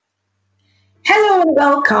and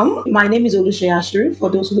welcome. My name is Oluseyi Ashiru,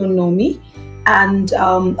 for those who don't know me, and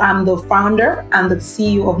I'm the founder and the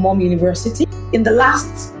CEO of Mom University. In the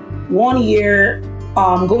last 1 year,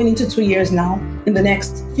 going into 2 years now, in the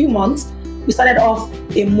next few months, we started off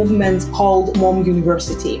a movement called Mom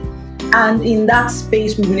University. And in that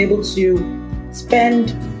space, we've been able to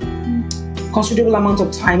spend considerable amount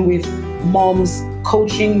of time with moms,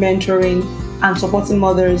 coaching, mentoring, and supporting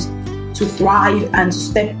mothers to thrive and to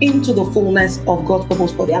step into the fullness of God's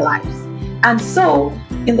purpose for their lives. And so,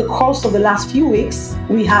 in the course of the last few weeks,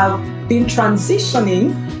 we have been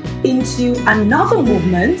transitioning into another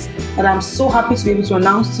movement that I'm so happy to be able to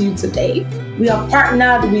announce to you today. We have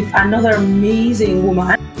partnered with another amazing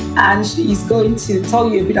woman, and she is going to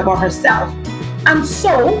tell you a bit about herself. And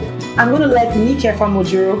so, I'm going to let Nike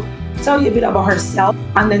Famojiro tell you a bit about herself,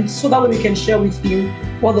 and then so that way we can share with you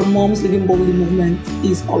what the Moms Living Boldly movement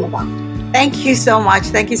is all about. Thank you so much.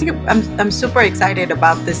 Thank you. I'm super excited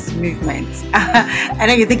about this movement. I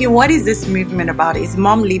know you're thinking, what is this movement about? It's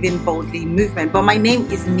Mom Living Boldly movement. But my name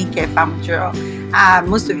is Nike Famojiro.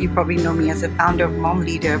 Most of you probably know me as a founder of Mom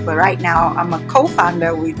Leader, but right now I'm a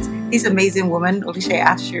co-founder with this amazing woman, Oluseyi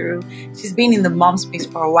Ashiru. She's been in the mom space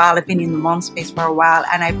for a while. I've been in the mom space for a while,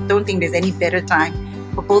 and I don't think there's any better time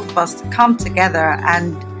for both of us to come together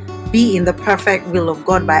and be in the perfect will of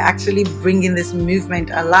God by actually bringing this movement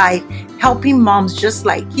alive, helping moms just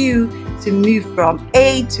like you to move from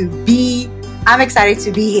A to B. I'm excited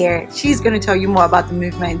to be here. She's going to tell you more about the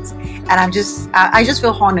movement, and I just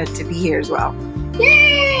feel honored to be here as well.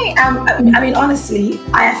 Yay! Honestly,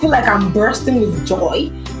 I feel like I'm bursting with joy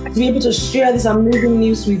to be able to share this amazing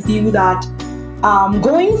news with you that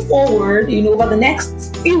going forward, over the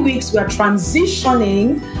next few weeks, we are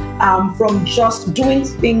transitioning from just doing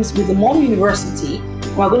things with the Mom University.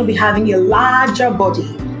 We're going to be having a larger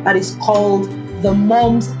body that is called the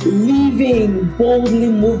Moms Living Boldly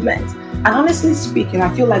movement. And honestly speaking,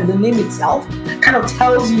 I feel like the name itself kind of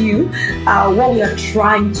tells you what we are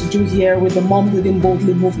trying to do here with the Moms Living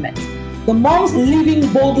Boldly movement. The Moms Living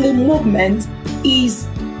Boldly movement is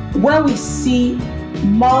where we see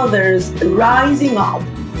mothers rising up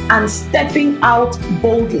and stepping out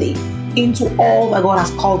boldly into all that God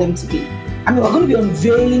has called them to be. We're going to be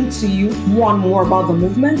unveiling to you more and more about the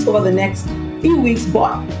movement over the next few weeks,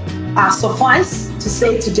 but suffice to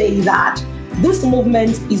say today that this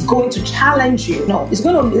movement is going to challenge you. No, it's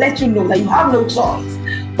going to let you know that you have no choice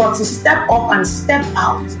but to step up and step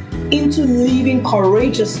out into living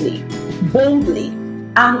courageously, boldly,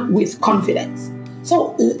 and with confidence.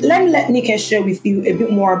 So let Nike share with you a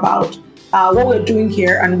bit more about what we're doing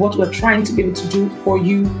here and what we're trying to be able to do for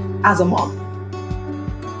you as a mom.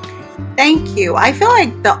 Thank you. I feel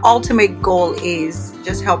like the ultimate goal is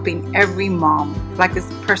just helping every mom, like it's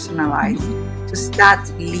personalized, to start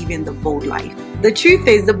living the bold life. The truth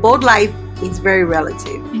is, the bold life is very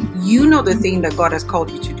relative. You know the thing that God has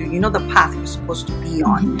called you to do. You know the path you're supposed to be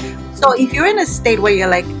on. So if you're in a state where you're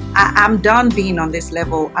like, I'm done being on this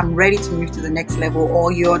level, I'm ready to move to the next level,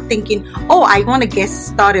 or you're thinking, I want to get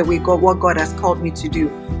started with what God has called me to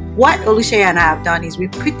do. What Oluseyi and I have done is we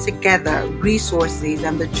put together resources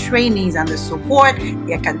and the trainings and the support,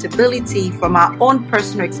 the accountability from our own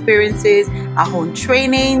personal experiences, our own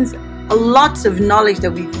trainings, lots of knowledge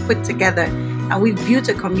that we've put together, and we've built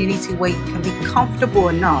a community where you can be comfortable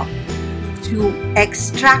enough to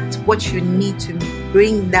extract what you need to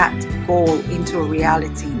bring that goal into a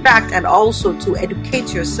reality. In fact, and also to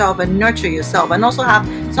educate yourself and nurture yourself, and also have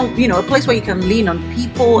some, a place where you can lean on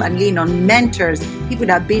people and lean on mentors, people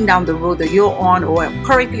that have been down the road that you're on or are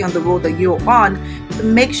currently on the road that you're on, to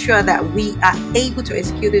make sure that we are able to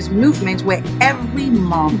execute this movement where every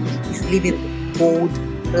mom is living a bold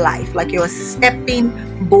life, like you're stepping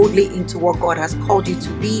boldly into what God has called you to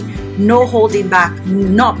be, no holding back,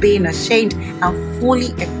 not being ashamed, and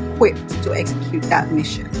fully equipped to execute that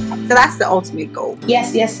mission. So that's the ultimate goal.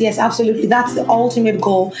 Yes, absolutely. That's the ultimate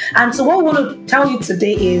goal. And so what we want to tell you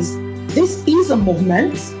today is this is a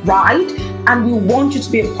movement, right? And we want you to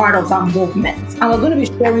be a part of that movement. And we're going to be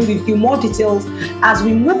sharing with you more details as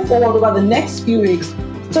we move forward over the next few weeks.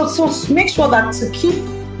 So make sure that to keep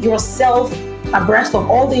yourself abreast of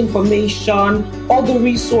all the information, all the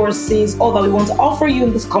resources, all that we want to offer you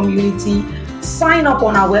in this community, sign up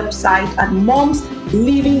on our website at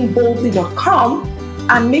momslivingboldly.com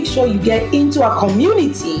and make sure you get into our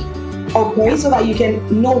community, okay, so that you can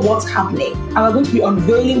know what's happening. And we're going to be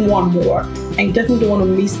unveiling one more, and you definitely don't want to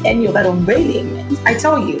miss any of that unveiling. I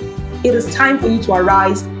tell you, it is time for you to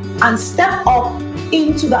arise and step up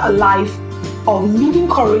into that life of living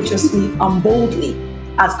courageously and boldly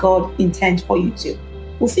as God intends for you to.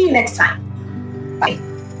 We'll see you next time. Bye.